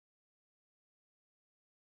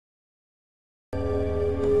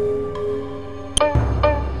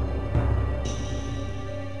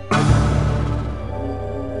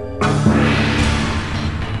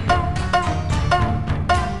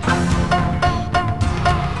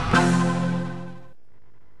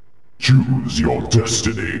Choose your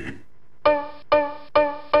destiny.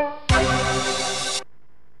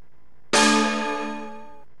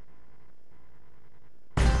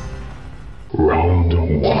 Round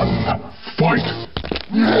 1. Fight!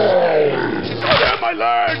 Damn my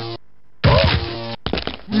leg!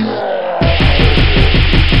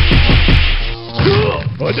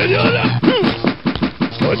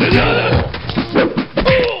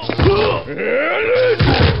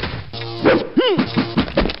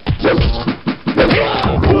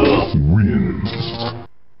 Wins.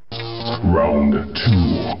 Round 2.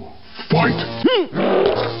 Fight!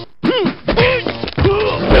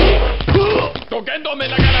 Toquéndome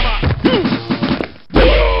la cara.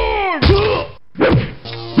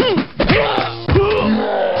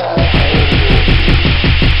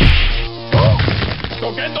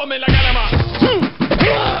 Toquéndome la cara.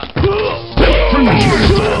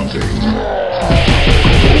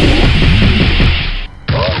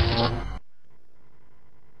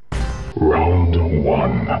 Round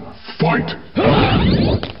 1. Fight!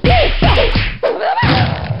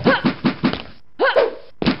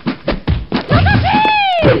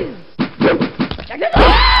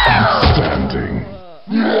 Outstanding.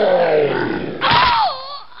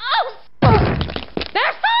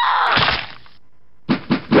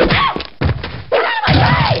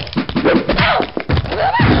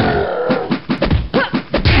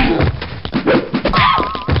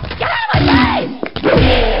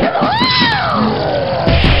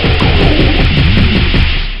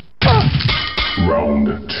 Round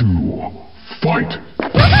 2. Fight!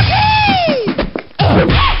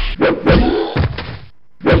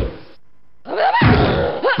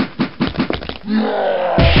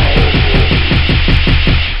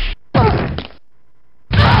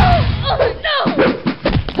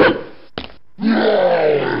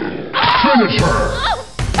 Finish her!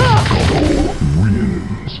 GORO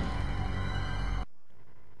wins.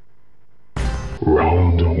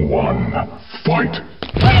 Round 1. Fight!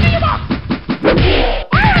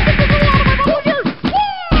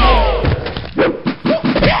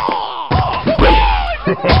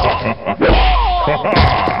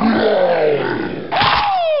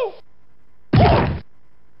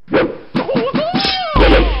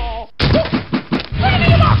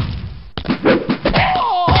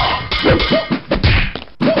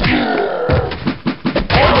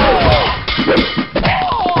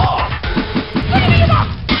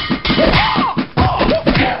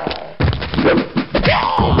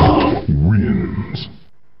 Wins.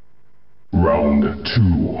 Round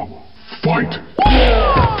 2. Fight!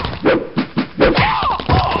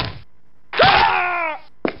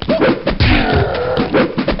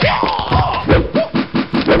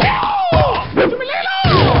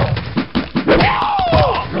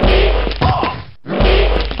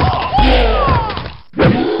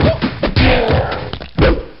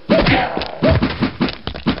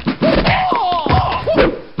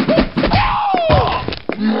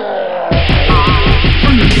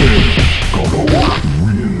 Finish him! GORO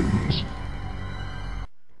wins.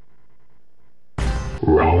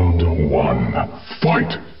 Round 1.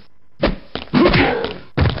 Fight!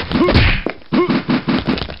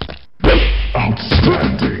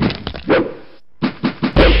 Outstanding.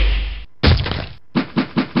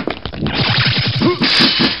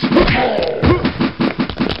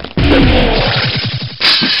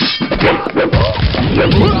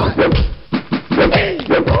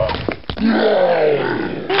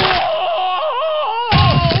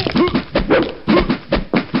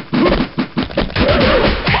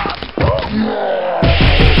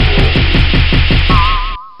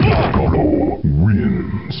 GORO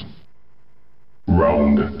wins.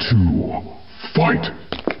 Round 2. Fight!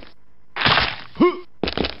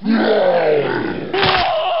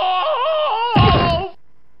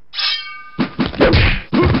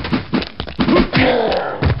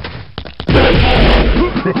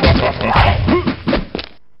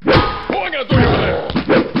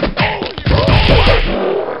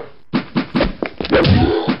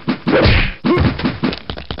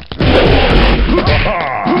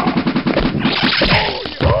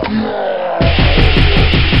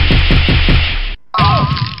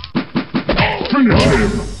 Finish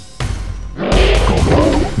him! GORO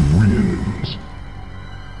wins.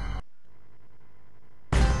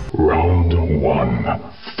 Round 1.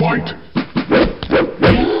 Fight!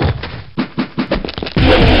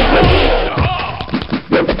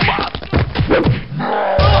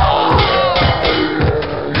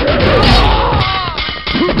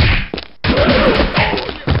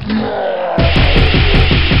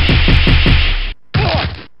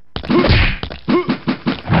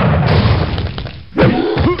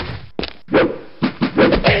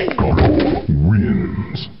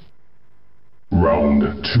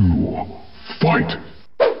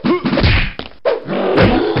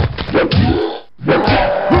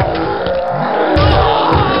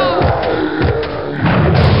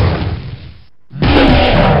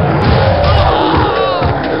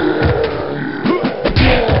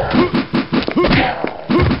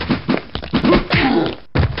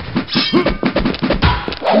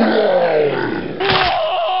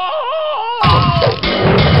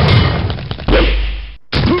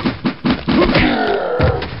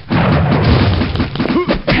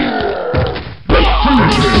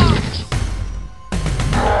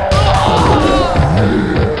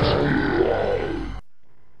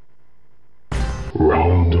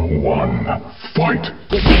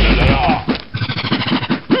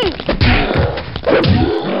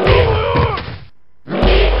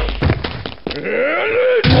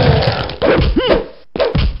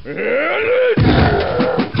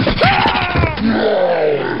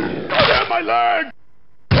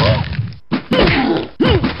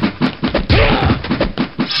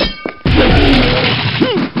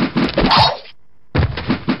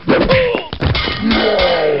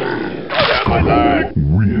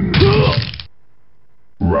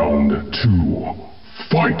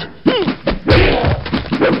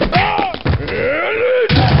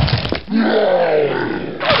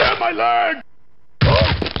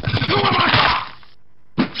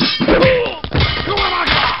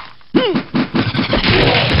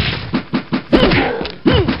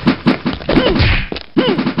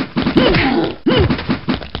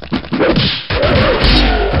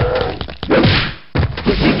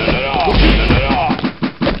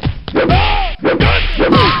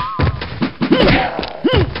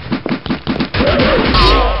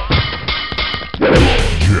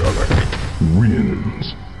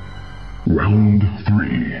 Round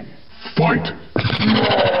 3. Fight!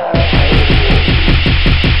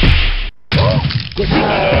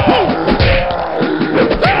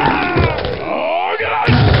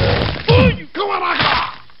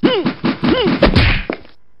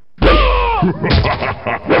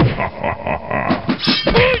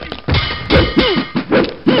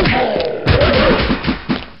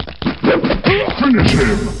 Finish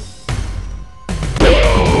him!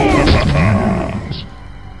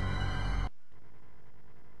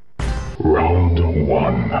 Round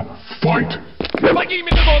 1. Fight! バキーミン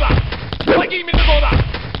トどうだバキーミントどうだ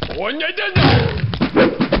おんにゃいてんじゃ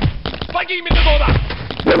バキーミントどうだ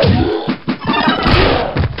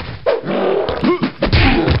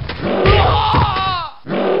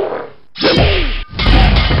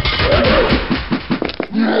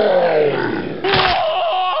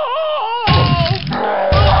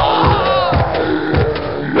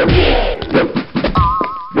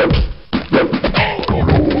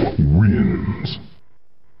Wins.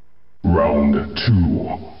 Round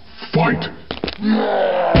 2. Fight!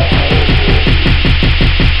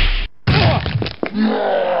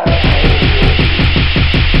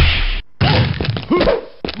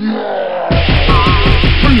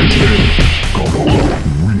 Finish him! GORO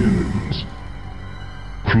wins.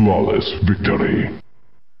 Flawless victory.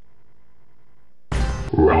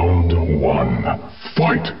 Round 1.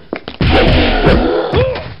 Fight!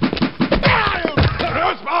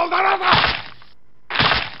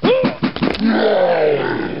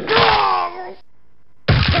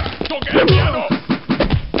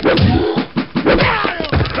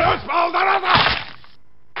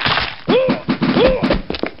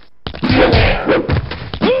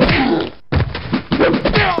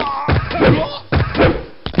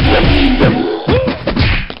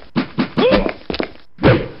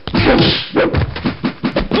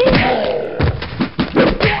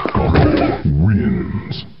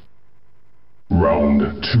 Wins. Round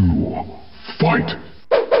 2. Fight!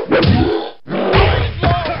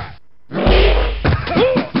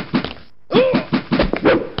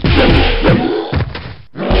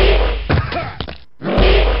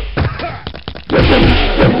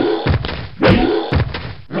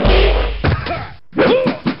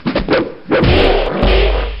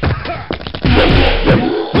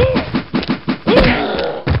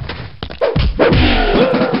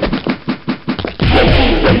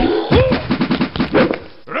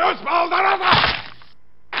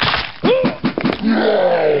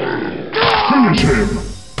 Finish him!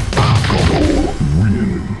 GORO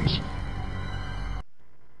wins.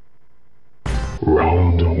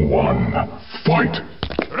 Round 1. Fight!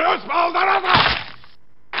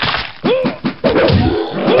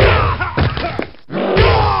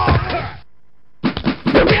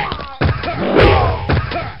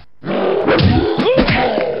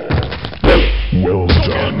 Well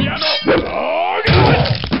done.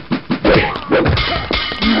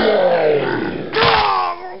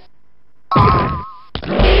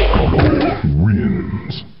 GORO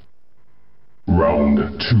wins. Round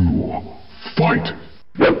 2. Fight!